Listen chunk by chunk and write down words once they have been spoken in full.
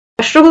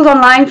I struggled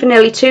online for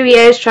nearly 2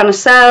 years trying to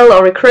sell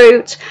or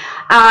recruit,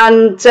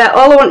 and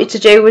all I wanted to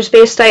do was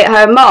be a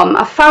stay-at-home mom.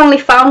 I finally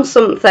found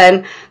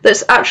something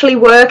that's actually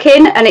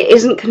working and it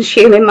isn't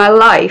consuming my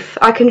life.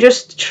 I can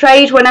just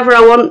trade whenever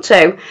I want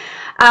to,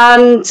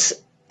 and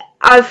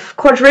I've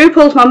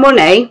quadrupled my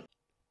money.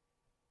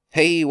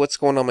 Hey, what's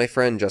going on, my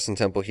friend? Justin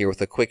Temple here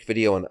with a quick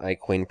video on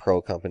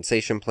iCoinPro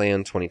Compensation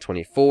Plan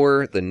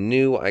 2024, the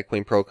new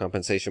iCoinPro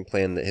Compensation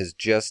Plan that has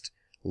just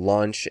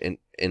launched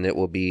and it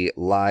will be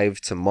live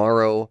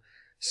tomorrow.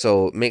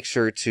 So make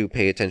sure to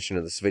pay attention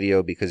to this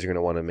video because you're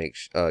going to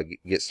want to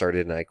get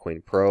started in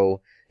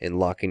iCoinPro and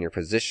lock in your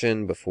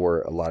position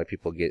before a lot of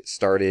people get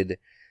started,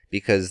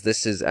 because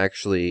this is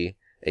actually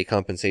a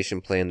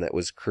compensation plan that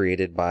was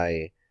created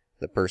by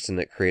the person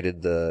that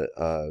created the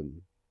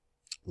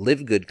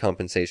Live Good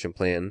compensation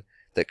plan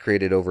that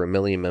created over 1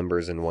 million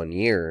members in 1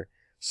 year.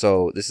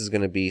 So this is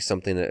going to be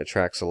something that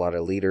attracts a lot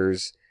of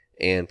leaders,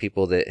 and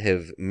people that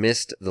have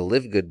missed the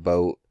Live Good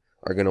boat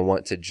are going to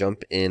want to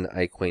jump in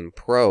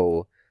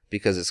iCoinPro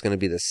because it's going to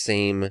be the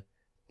same,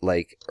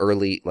 like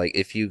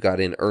if you got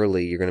in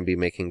early, you're going to be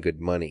making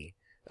good money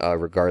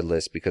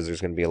regardless, because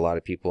there's going to be a lot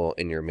of people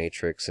in your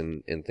matrix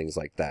and things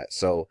like that.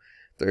 So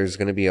there's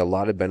going to be a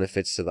lot of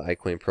benefits to the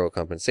iCoinPro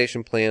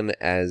compensation plan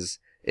as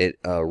it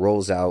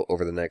rolls out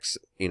over the next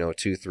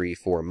 2, 3,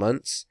 4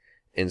 months.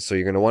 And so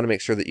you're going to want to make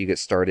sure that you get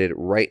started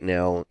right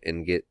now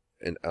and get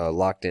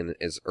locked in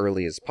as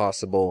early as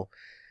possible.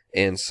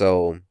 And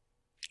so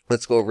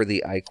let's go over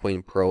the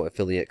iCoinPro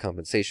affiliate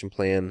compensation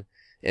plan.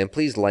 And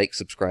please like,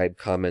 subscribe,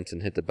 comment,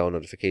 and hit the bell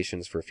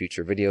notifications for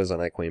future videos on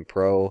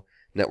iCoinPro,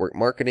 network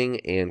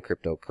marketing, and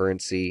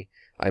cryptocurrency.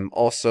 I'm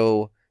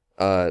also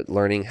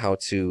learning how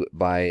to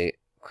buy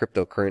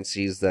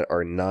cryptocurrencies that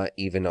are not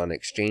even on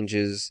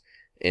exchanges,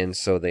 and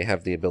so they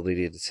have the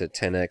ability to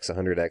 10x,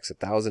 100x,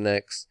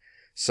 1000x.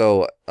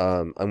 So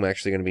I'm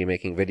actually going to be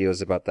making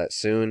videos about that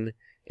soon.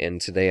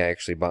 And today I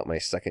actually bought my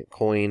second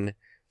coin.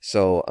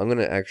 So I'm going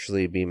to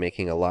actually be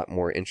making a lot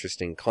more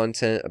interesting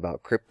content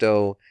about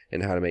crypto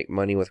and how to make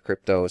money with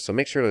crypto. So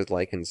make sure to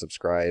like and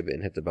subscribe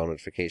and hit the bell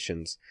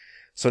notifications.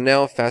 So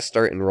now, fast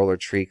start and roller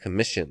tree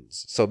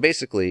commissions. So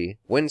basically,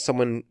 when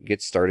someone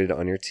gets started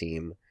on your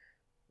team,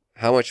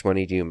 how much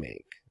money do you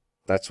make?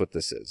 That's what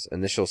this is.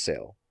 Initial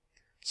sale.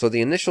 So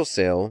the initial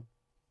sale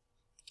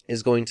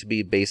is going to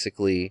be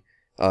basically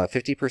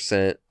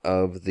 50%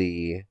 of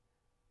the,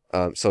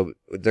 so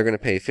they're going to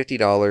pay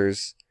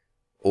 $50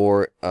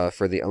 or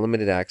for the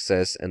unlimited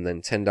access, and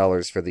then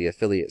 $10 for the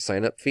affiliate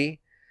sign-up fee.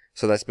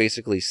 So that's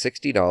basically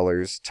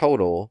 $60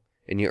 total,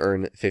 and you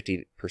earn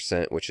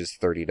 50%, which is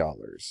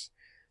 $30.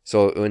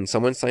 So when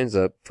someone signs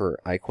up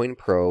for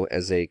iCoinPro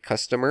as a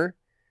customer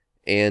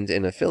and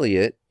an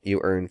affiliate,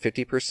 you earn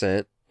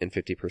 50% and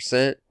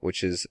 50%,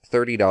 which is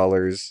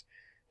 $30.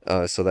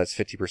 So that's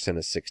 50%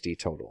 of 60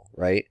 total,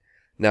 right?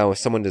 Now, if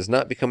someone does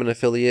not become an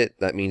affiliate,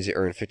 that means you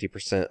earn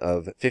 50%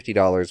 of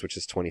 $50, which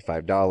is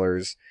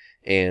 $25.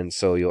 And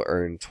so you'll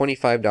earn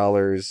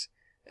 $25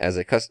 as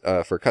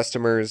a for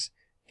customers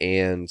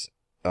and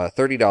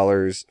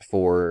 $30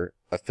 for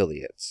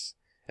affiliates.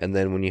 And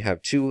then when you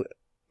have 2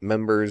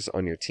 members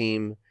on your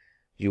team,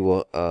 you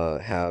will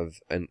have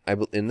and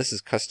this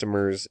is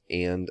customers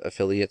and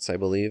affiliates, I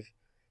believe.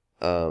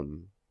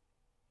 I'm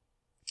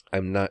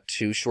not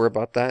too sure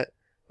about that.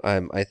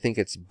 I think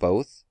it's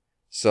both.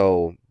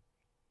 So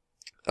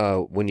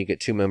when you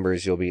get 2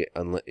 members, you'll be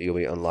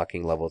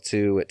unlocking level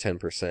 2 at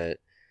 10%,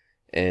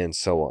 and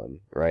so on,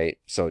 right?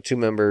 So 2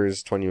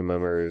 members, 20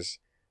 members,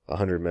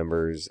 100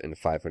 members, and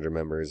 500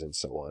 members, and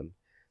so on.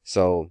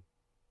 So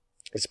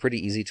it's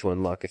pretty easy to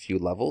unlock a few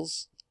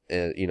levels.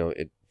 2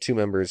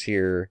 members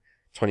here,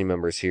 20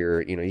 members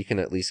here. You can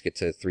at least get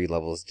to 3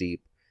 levels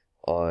deep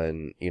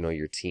on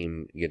your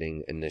team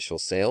getting initial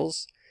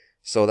sales.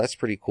 So that's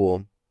pretty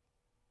cool.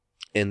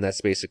 And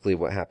that's basically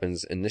what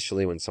happens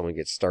initially when someone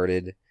gets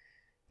started.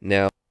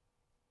 Now,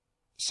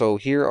 so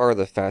here are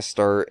the fast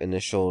start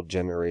initial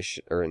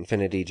generation or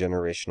infinity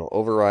generational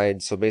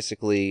override. So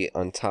basically,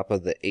 on top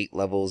of the 8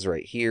 levels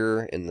right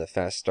here in the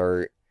fast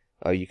start,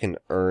 you can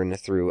earn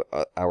through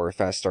our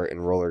fast start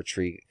and roller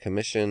tree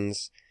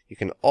commissions. You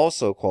can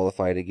also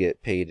qualify to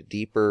get paid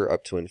deeper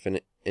up to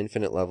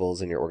infinite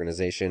levels in your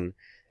organization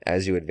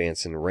as you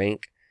advance in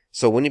rank.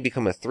 So when you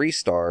become a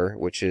 3-star,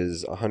 which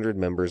is 100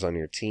 members on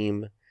your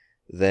team,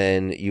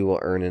 then you will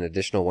earn an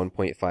additional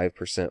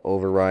 1.5%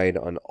 override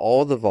on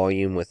all the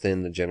volume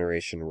within the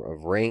generation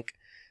of rank.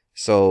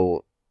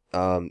 So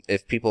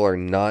if people are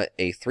not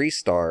a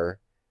 3-star,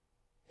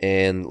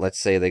 and let's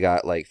say they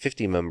got like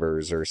 50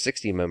 members or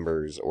 60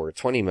 members or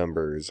 20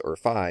 members or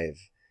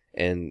 5,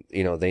 and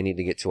they need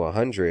to get to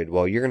 100,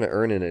 well, you're going to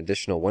earn an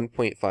additional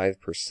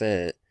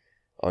 1.5%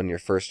 on your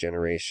first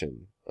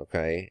generation,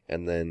 okay?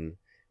 And then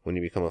when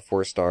you become a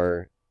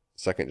 4-star,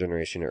 second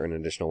generation, you earn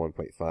an additional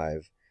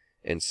 1.5.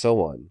 and so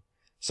on.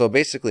 So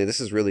basically,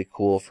 this is really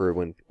cool for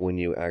when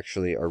you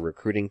actually are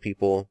recruiting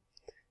people,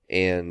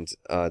 and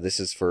this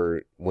is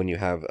for when you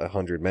have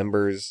 100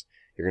 members.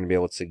 You're going to be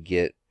able to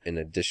get an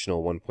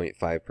additional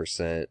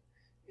 1.5%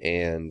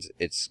 and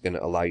it's going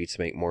to allow you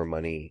to make more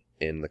money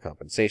in the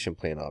compensation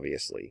plan,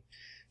 obviously.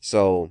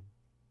 So,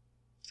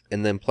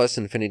 and then plus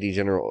infinity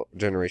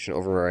generation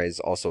overrides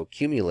also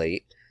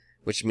accumulate,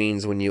 which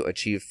means when you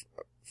achieve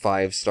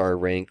 5-star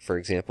rank, for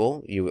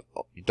example, you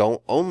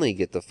don't only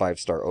get the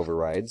 5-star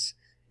overrides,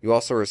 you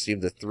also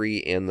receive the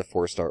 3 and the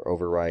 4-star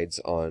overrides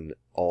on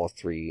all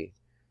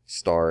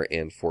 3-star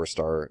and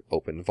 4-star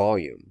open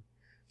volume.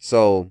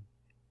 So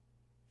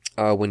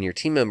when your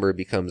team member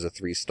becomes a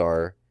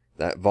 3-star,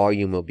 that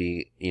volume will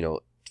be,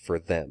 for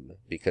them,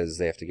 because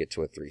they have to get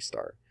to a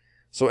 3-star.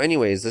 So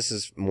anyways, this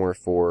is more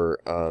for,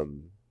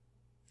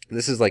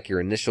 this is like your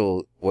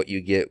initial, what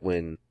you get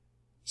when,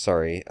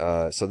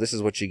 so this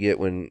is what you get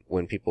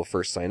when people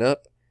first sign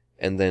up,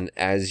 and then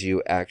as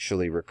you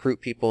actually recruit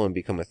people and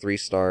become a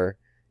 3-star,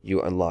 you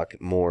unlock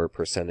more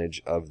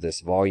percentage of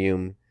this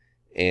volume.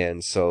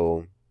 And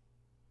so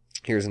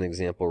here's an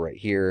example right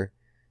here,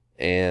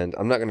 and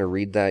I'm not going to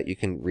read that. You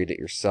can read it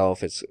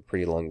yourself. It's a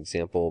pretty long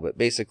example, but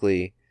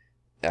basically,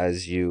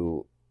 as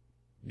you're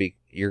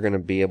going to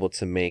be able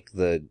to make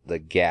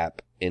the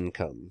gap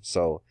income.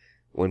 So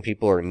when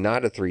people are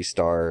not a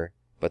 3-star,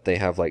 but they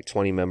have like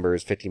 20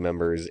 members, 50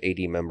 members,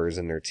 80 members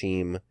in their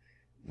team,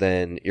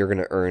 then you're going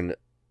to earn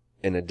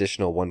an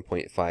additional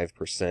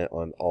 1.5%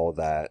 on all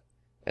that,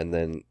 and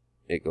then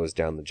it goes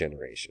down the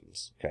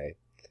generations, okay?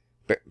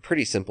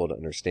 Pretty simple to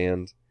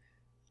understand.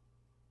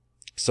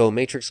 So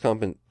matrix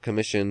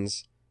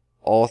commissions,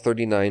 all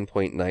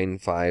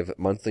 39.95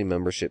 monthly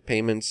membership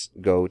payments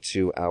go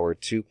to our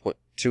 2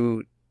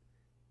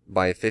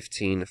 by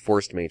 15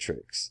 forced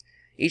matrix.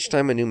 Each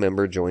time a new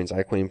member joins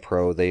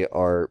iCoinPro, they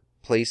are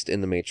placed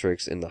in the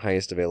matrix in the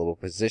highest available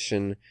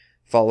position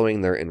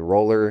following their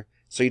enroller,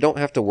 so you don't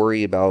have to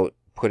worry about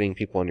putting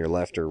people on your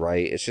left or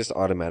right. It's just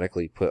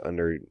automatically put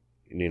under,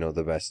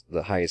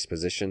 the highest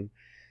position.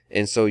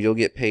 And so you'll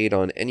get paid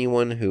on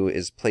anyone who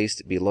is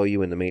placed below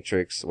you in the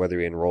matrix, whether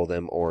you enroll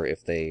them or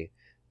if they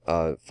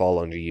fall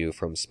under you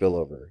from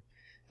spillover.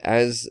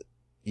 As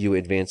you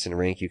advance in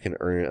rank, you can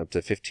earn up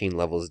to 15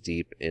 levels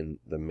deep in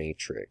the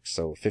matrix.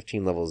 So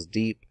 15 levels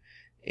deep,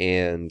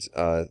 and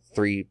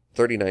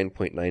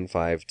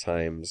 39.95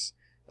 times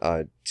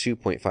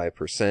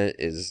 2.5%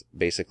 is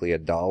basically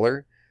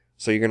 $1.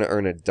 So you're going to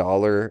earn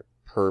 $1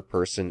 per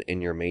person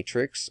in your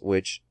matrix,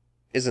 which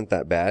isn't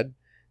that bad.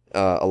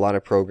 A lot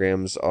of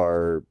programs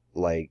are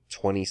like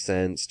 20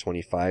 cents,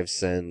 25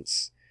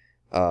 cents,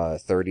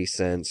 30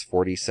 cents,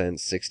 40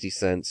 cents, 60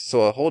 cents.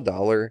 So a whole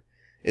 $1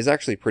 is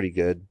actually pretty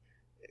good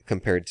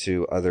compared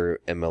to other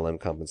MLM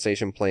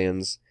compensation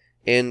plans.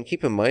 And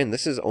keep in mind,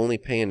 this is only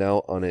paying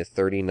out on a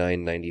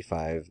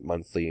 $39.95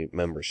 monthly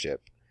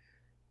membership.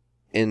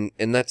 And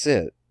that's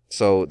it.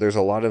 So there's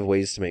a lot of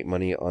ways to make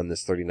money on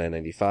this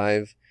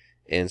 $39.95.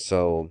 And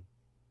so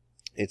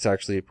it's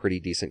actually a pretty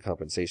decent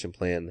compensation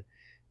plan.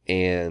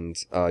 And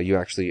you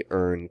actually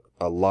earn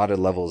a lot of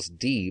levels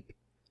deep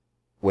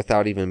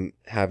without even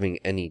having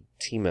any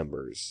team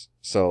members.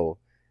 So,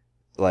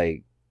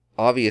 like,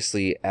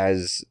 obviously,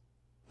 as,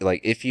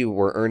 like, if you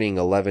were earning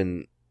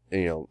 11th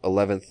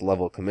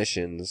level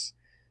commissions,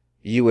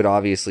 you would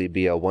obviously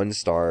be a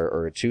 1-star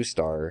or a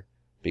 2-star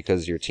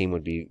because your team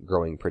would be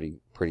growing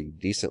pretty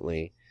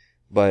decently.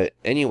 But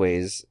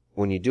anyways,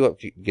 when you do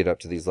get up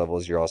to these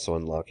levels, you're also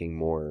unlocking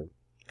more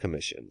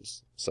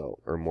commissions,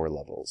 or more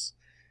levels.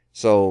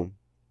 So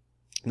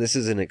this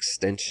is an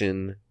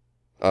extension.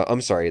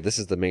 This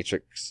is the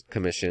matrix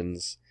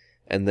commissions,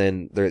 and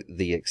then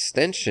the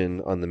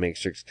extension on the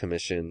matrix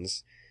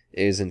commissions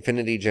is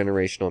infinity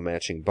generational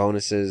matching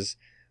bonuses.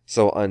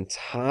 So on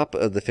top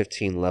of the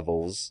 15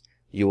 levels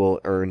you will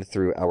earn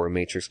through our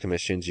matrix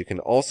commissions, you can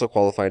also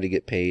qualify to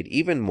get paid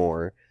even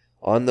more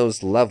on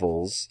those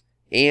levels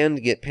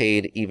and get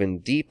paid even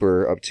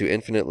deeper, up to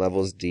infinite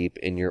levels deep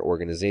in your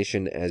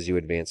organization as you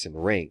advance in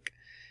rank.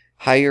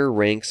 Higher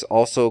ranks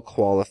also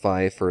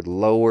qualify for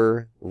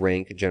lower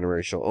rank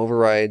generational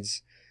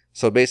overrides.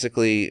 So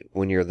basically,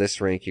 when you're this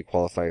rank, you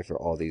qualify for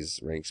all these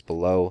ranks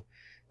below.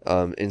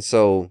 And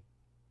so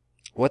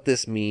what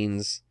this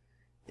means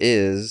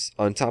is,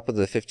 on top of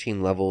the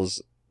 15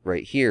 levels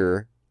right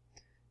here,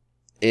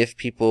 if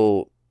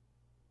people,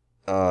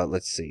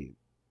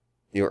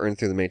 you earn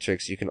through the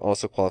matrix, you can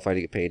also qualify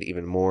to get paid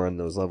even more on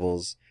those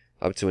levels,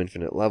 up to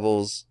infinite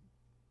levels.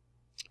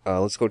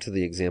 Let's go to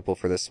the example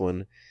for this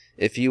one.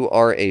 If you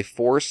are a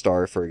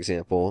 4-star, for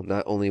example,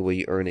 not only will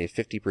you earn a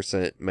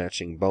 50%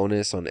 matching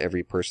bonus on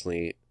every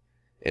person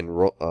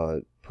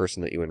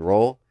that you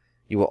enroll,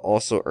 you will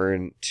also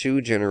earn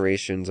 2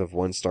 generations of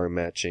 1-star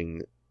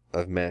matching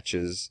of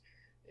matches,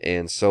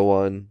 and so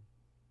on.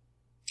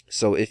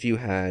 So if you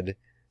had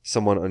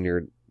someone on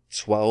your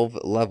 12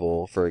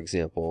 level, for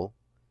example,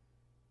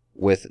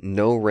 with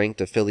no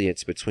ranked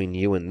affiliates between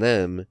you and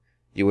them,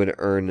 you would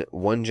earn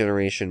 1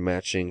 generation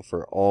matching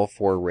for all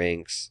 4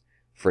 ranks,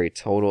 for a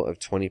total of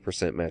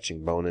 20%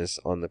 matching bonus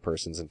on the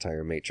person's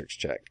entire matrix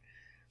check.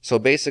 So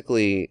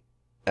basically,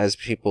 as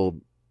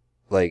people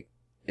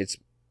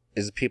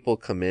people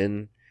come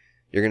in,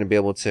 you're going to be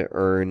able to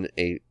earn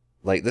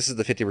this is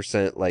the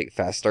 50%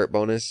 fast start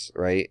bonus,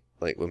 right?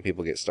 like when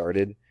people get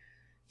started.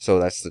 So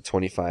that's the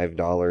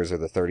 $25 or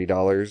the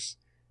 $30.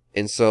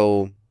 And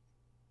so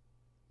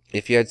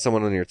if you had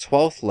someone on your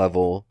 12th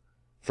level,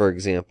 for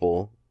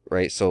example,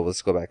 right? So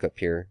let's go back up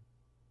here.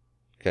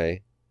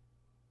 Okay.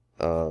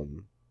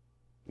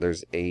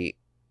 There's 8.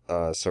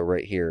 So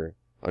right here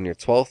on your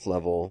 12th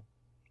level,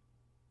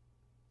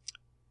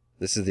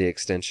 this is the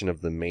extension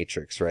of the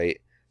matrix,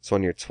 right? So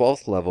on your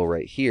 12th level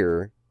right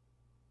here,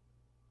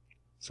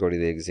 let's go to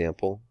the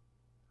example.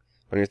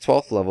 On your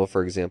 12th level,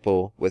 for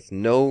example, with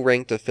no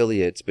ranked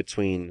affiliates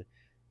between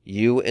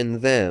you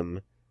and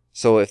them,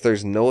 so if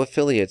there's no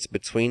affiliates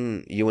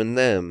between you and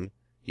them,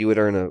 you would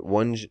earn a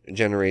 1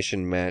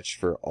 generation match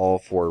for all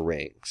 4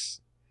 ranks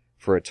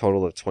for a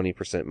total of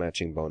 20%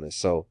 matching bonus.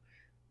 So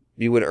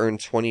you would earn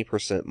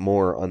 20%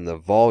 more on the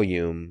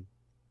volume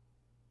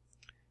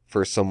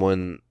for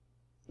someone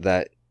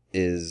that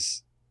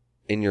is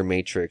in your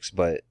matrix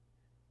but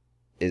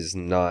is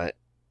not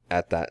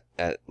at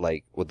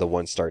like with the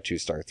 1-star,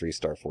 2-star,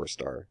 3-star,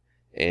 4-star,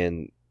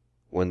 and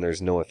when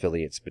there's no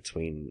affiliates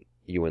between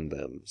you and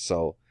them.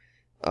 So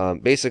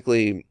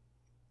basically,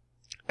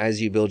 as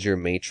you build your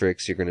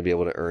matrix, you're going to be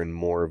able to earn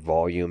more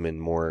volume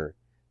and more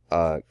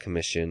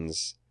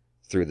commissions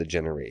through the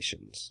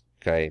generations.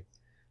 Okay,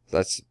 so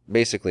that's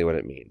basically what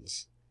it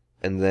means.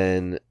 And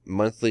then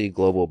monthly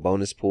global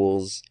bonus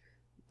pools.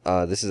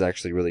 This is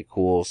actually really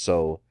cool.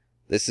 So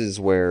this is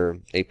where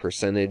a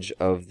percentage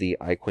of the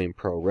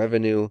iCoinPro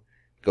revenue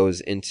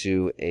goes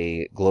into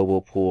a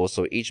global pool.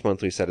 So each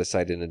month we set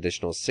aside an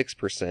additional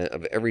 6%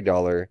 of every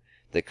dollar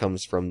that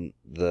comes from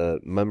the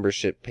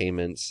membership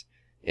payments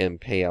and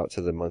pay out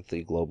to the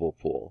monthly global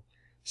pool.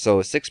 So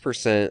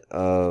 6%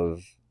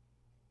 of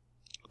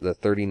the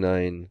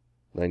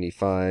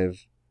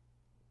 $39.95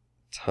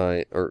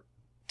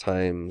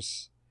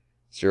 times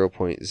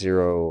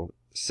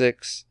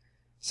 0.06.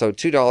 So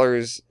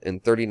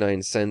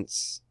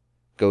 $2.39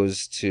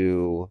 goes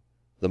to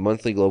the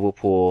monthly global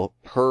pool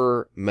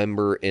per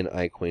member in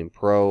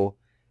iCoinPro.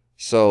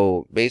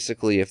 So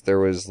basically, if there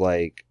was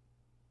like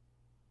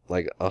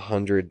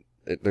 100,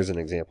 there's an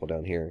example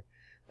down here.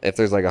 If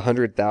there's like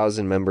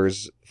 100,000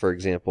 members, for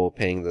example,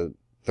 paying the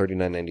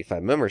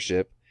 $39.95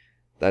 membership,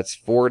 that's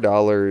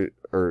 $4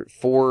 or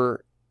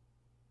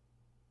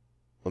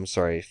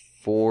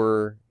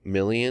 4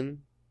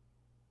 million.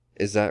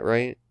 Is that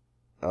right?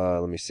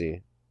 Let me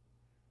see.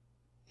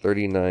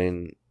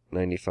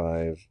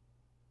 $39.95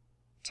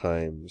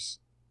 times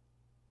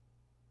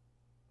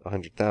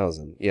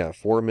 100,000. Yeah,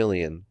 4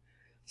 million.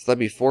 So that'd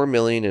be 4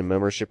 million in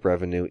membership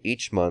revenue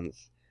each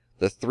month.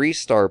 The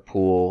 3-star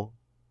pool,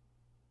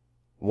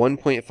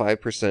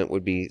 1.5%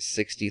 would be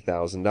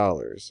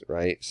 $60,000,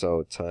 right?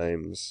 So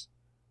times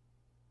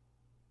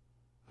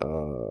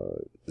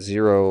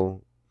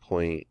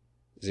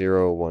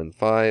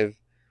 0.015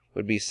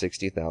 would be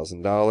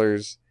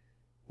 $60,000.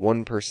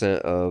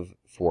 1% of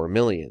 4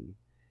 million.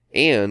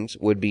 And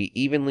would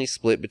be evenly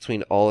split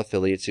between all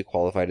affiliates who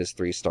qualified as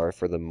 3-star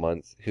for the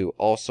month, who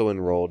also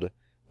enrolled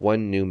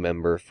 1 new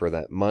member for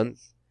that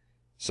month.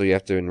 So you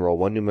have to enroll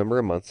 1 new member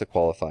a month to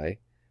qualify.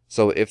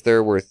 So if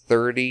there were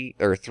 300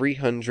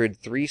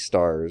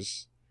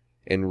 3-stars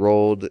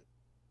enrolled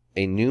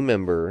a new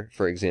member,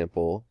 for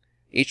example,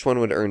 each one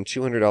would earn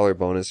 $200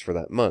 bonus for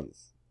that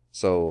month.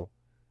 So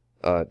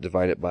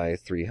divide it by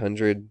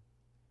 300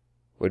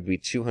 would be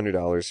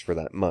 $200 for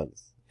that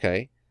month.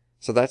 Okay?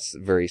 So that's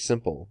very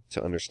simple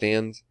to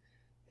understand.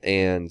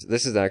 And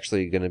this is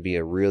actually going to be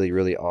a really,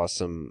 really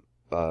awesome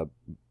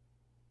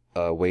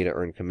way to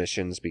earn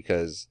commissions,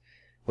 because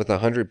with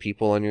 100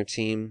 people on your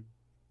team,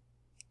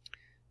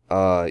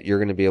 you're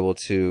going to be able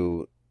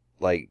to,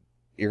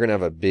 you're going to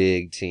have a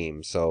big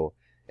team. So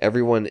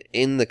everyone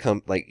in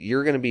the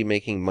you're going to be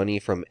making money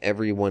from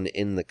everyone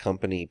in the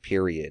company,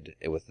 period,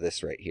 with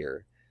this right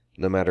here,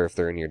 no matter if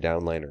they're in your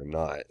downline or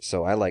not.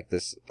 So I like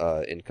this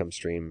income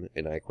stream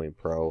in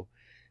iCoinPro.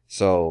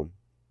 So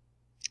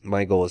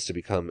my goal is to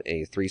become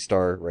a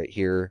 3-star right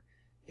here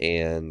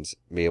and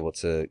be able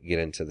to get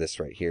into this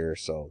right here.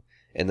 So,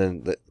 and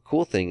then the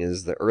cool thing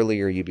is, the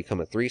earlier you become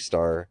a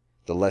 3-star,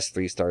 the less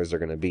 3-stars they're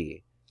going to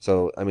be.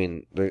 So, I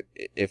mean,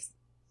 if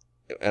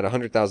at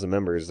 100,000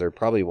 members, there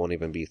probably won't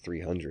even be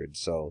 300.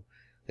 So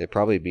you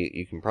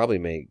can probably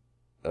make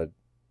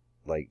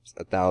like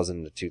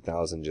 1,000 to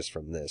 2,000 just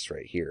from this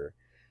right here.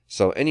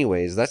 So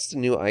anyways, that's the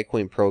new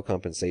iCoinPro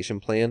compensation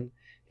plan.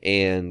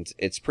 And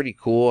it's pretty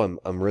cool.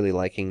 I'm really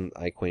liking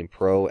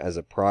iCoinPro as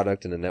a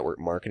product and a network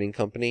marketing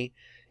company.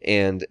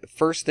 And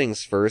first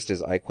things first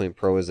is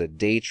iCoinPro is a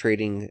day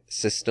trading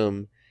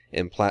system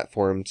and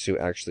platform to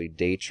actually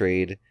day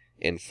trade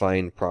and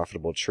find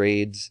profitable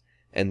trades.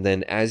 And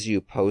then as you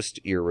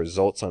post your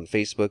results on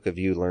Facebook of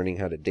you learning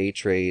how to day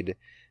trade,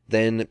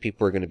 then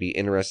people are going to be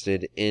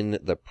interested in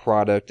the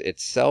product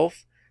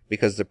itself,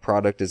 because the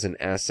product is an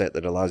asset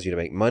that allows you to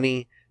make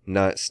money,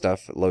 not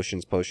stuff,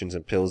 lotions, potions,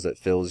 and pills that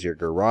fills your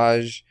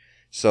garage.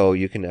 So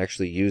you can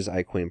actually use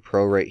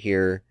iCoinPro right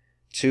here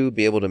to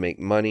be able to make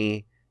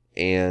money.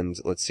 And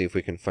let's see if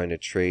we can find a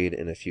trade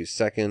in a few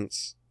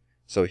seconds.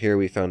 So here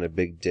we found a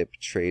big dip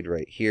trade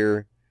right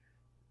here.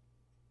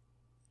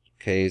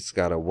 Okay, it's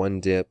got a 1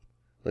 dip.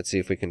 Let's see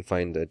if we can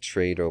find a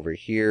trade over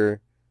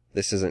here.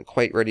 This isn't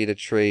quite ready to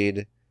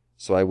trade,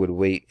 so I would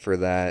wait for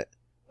that.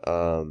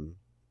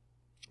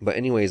 But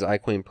anyways,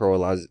 iCoinPro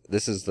allows,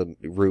 this is the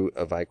root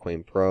of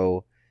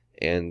iCoinPro,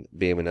 and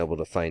being able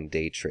to find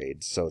day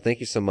trades. So thank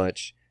you so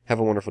much. Have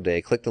a wonderful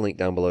day. Click the link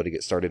down below to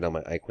get started on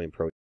my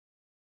iCoinPro.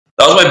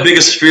 That was my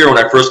biggest fear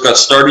when I first got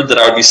started, that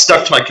I would be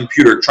stuck to my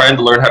computer trying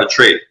to learn how to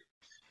trade.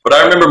 But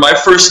I remember my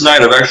first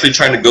night of actually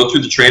trying to go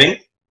through the training.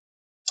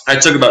 I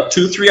took about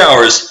 2-3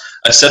 hours.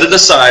 I set it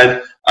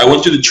aside. I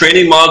went through the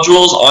training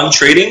modules on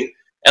trading,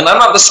 and I'm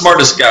not the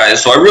smartest guy,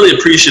 so I really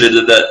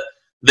appreciated that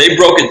they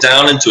broke it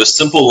down into a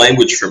simple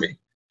language for me.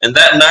 And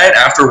that night,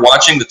 after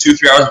watching the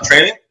 2-3 hours of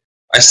training,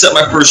 I set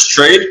my first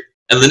trade,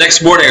 and the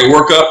next morning I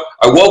woke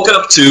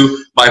up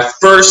to my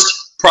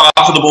first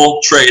profitable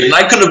trade, and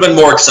I couldn't have been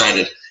more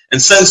excited.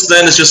 And since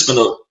then, it's just been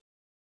a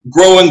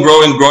growing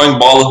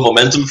ball of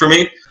momentum for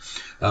me.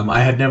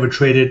 I had never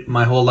traded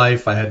my whole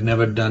life. I had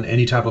never done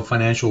any type of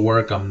financial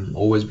work. I've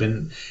always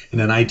been in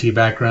an IT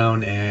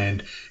background,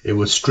 and it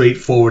was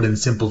straightforward and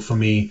simple for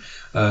me.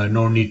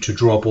 No need to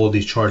draw up all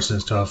these charts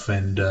and stuff,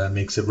 and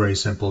makes it very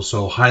simple.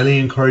 So highly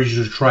encourage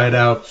you to try it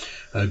out.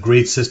 A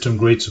great system,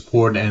 great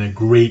support, and a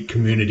great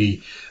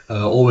community.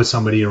 Always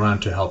somebody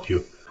around to help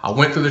you. I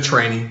went through the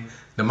training,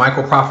 the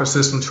micro profit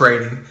system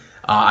trading.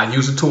 I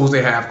use the tools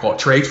they have called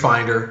Trade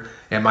Finder,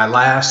 and my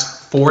last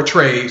 4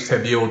 trades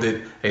have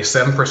yielded a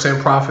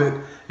 7% profit,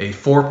 a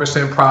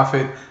 4%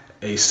 profit,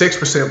 a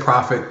 6%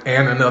 profit,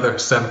 and another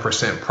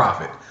 7%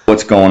 profit.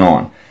 What's going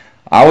on?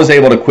 I was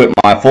able to quit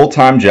my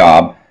full-time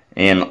job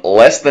in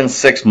less than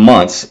 6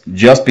 months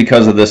just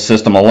because of this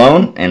system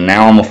alone, and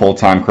now I'm a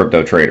full-time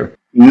crypto trader.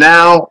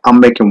 Now I'm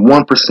making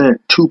 1%,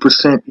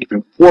 2%,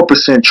 even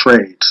 4%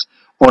 trades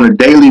on a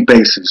daily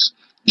basis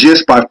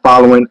just by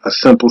following a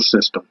simple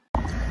system.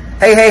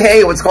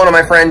 Hey, what's going on,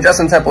 my friend?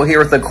 Justin Temple here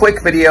with a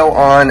quick video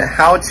on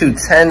how to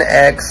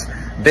 10x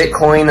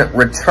Bitcoin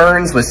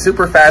returns with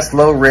super fast,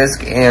 low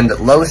risk, and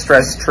low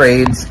stress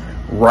trades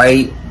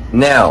right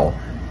now.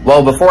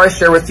 Well, before I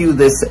share with you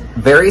this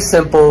very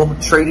simple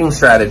trading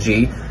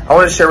strategy, I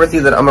want to share with you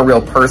that I'm a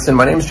real person.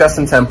 My name is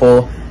Justin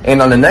Temple,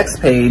 and on the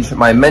next page,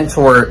 my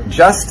mentor,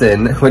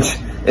 Justin, which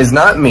is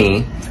not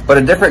me, but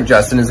a different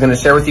Justin, is going to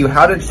share with you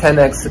how to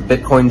 10x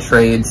Bitcoin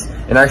trades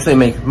and actually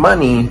make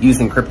money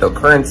using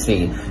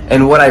cryptocurrency.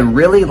 And what I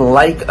really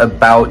like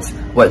about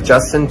what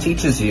Justin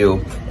teaches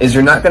you is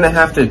you're not going to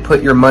have to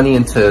put your money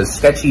into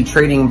sketchy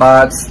trading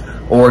bots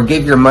or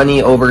give your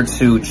money over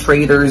to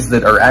traders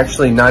that are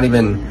actually not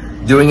even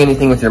doing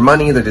anything with your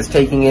money. They're just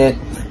taking it,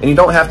 and you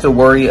don't have to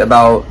worry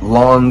about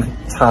long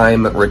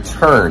time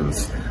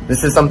returns.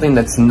 This is something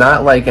that's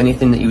not like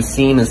anything that you've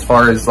seen as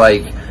far as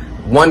like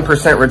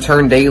 1%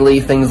 return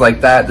daily, things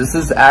like that. This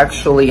is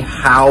actually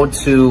how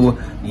to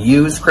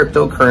use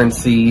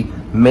cryptocurrency,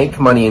 make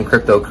money in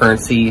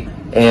cryptocurrency,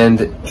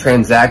 and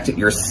transact it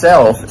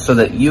yourself so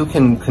that you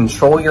can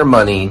control your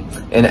money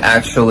and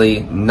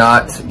actually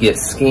not get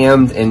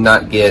scammed and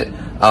not get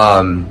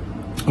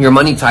your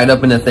money tied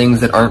up into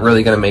things that aren't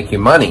really going to make you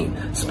money.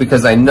 So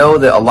because I know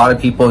that a lot of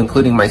people,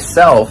 including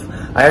myself,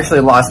 I actually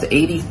lost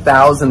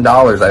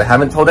 $80,000. I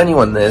haven't told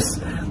anyone this.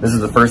 This is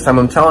the first time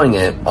I'm telling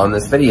it on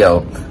this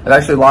video. I've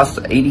actually lost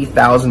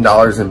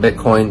 $80,000 in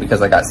Bitcoin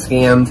because I got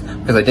scammed,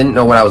 because I didn't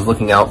know what I was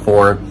looking out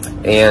for.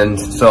 And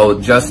so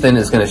Justin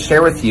is going to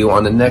share with you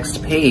on the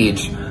next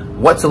page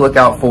what to look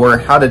out for,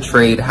 how to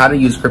trade, how to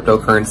use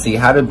cryptocurrency,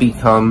 how to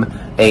become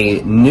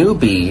a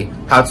newbie,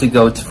 how to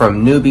go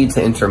from newbie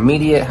to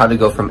intermediate, how to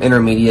go from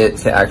intermediate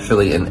to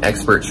actually an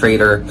expert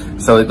trader.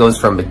 So it goes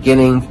from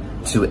beginning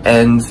to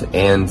end,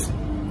 and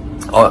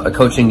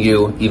coaching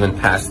you even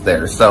past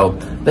there. So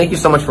thank you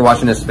so much for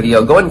watching this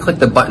video. Go ahead and click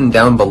the button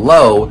down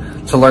below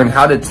to learn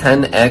how to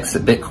 10x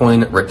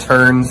Bitcoin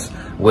returns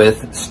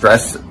with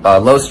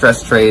low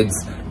stress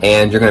trades,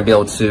 and you're going to be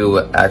able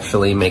to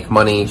actually make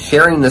money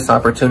sharing this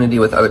opportunity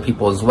with other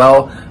people as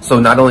well. So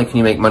not only can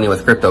you make money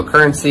with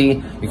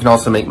cryptocurrency, you can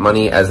also make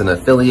money as an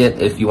affiliate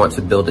if you want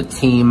to build a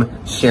team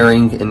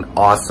sharing an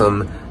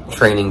awesome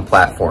training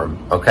platform.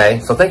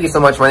 Okay, so thank you so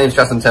much. My name is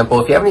Justin Temple.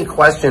 If you have any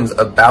questions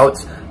about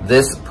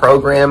this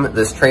program,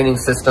 this training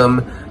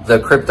system, the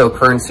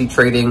cryptocurrency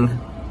trading,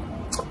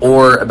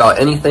 or about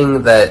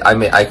anything that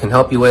I can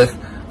help you with,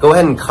 go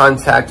ahead and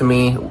contact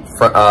me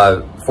for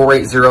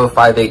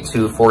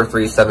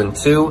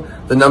 480-582-4372.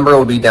 The number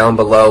will be down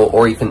below,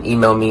 or you can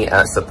email me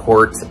at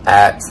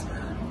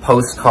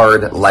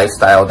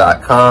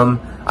support@postcardlifestyle.com.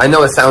 I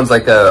know it sounds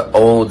like an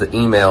old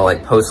email,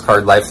 like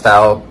Postcard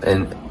Lifestyle,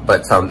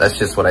 but that's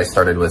just what I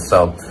started with.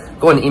 So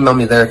go ahead and email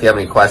me there if you have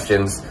any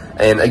questions.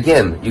 And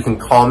again, you can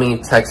call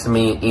me, text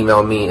me,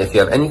 email me if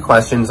you have any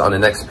questions on the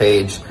next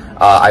page.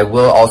 I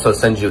will also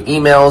send you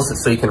emails,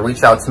 so you can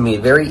reach out to me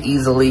very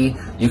easily.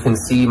 You can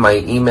see my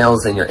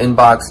emails in your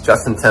inbox,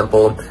 Justin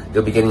Temple.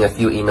 You'll be getting a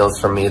few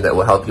emails from me that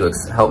will help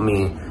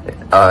me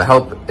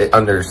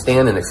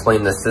understand and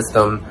explain the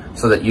system,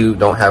 so that you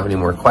don't have any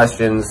more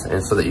questions,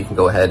 and so that you can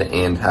go ahead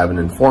and have an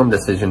informed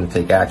decision to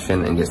take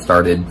action and get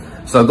started.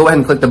 So go ahead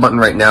and click the button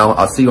right now.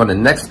 I'll see you on the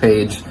next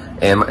page,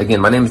 And again,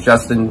 my name is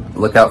Justin.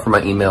 Look out for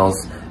my emails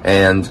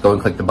and go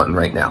and click the button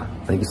right now.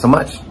 Thank you so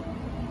much.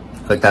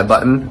 Click that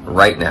button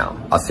right now.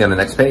 I'll see you on the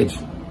next page.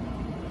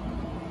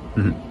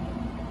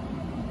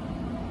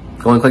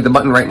 Go and click the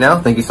button right now.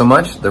 Thank you so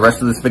much. The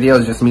rest of this video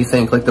is just me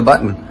saying click the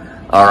button.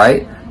 All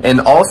right. And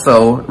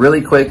also,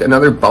 really quick,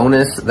 another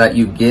bonus that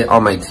you get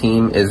on my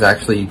team is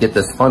actually you get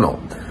this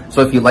funnel.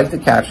 So if you like the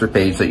capture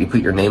page that you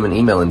put your name and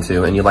email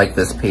into, and you like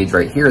this page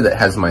right here that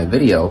has my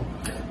video,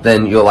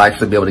 then you'll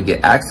actually be able to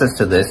get access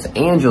to this,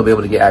 and you'll be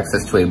able to get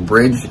access to a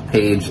bridge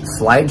page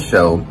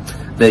slideshow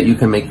that you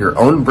can make your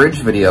own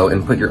bridge video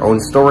and put your own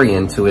story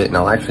into it, and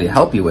I'll actually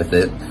help you with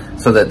it.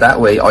 So that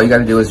way, all you got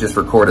to do is just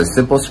record a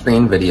simple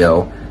screen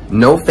video,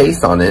 no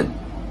face on it.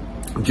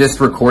 Just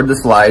record the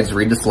slides,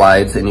 read the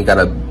slides, and you got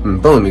a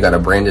boom, you got a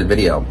branded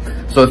video.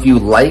 So if you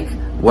like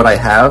what I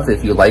have,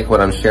 if you like what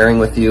I'm sharing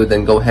with you,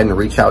 then go ahead and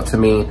reach out to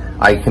me.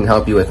 I can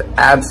help you with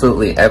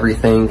absolutely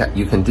everything.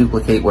 You can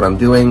duplicate what I'm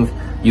doing.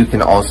 You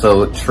can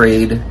also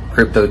trade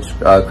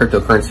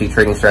cryptocurrency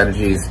trading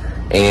strategies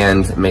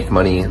and make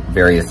money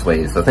various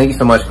ways. So thank you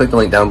so much. Click the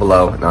link down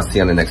below, and I'll see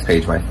you on the next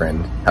page, my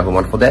friend. Have a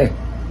wonderful day.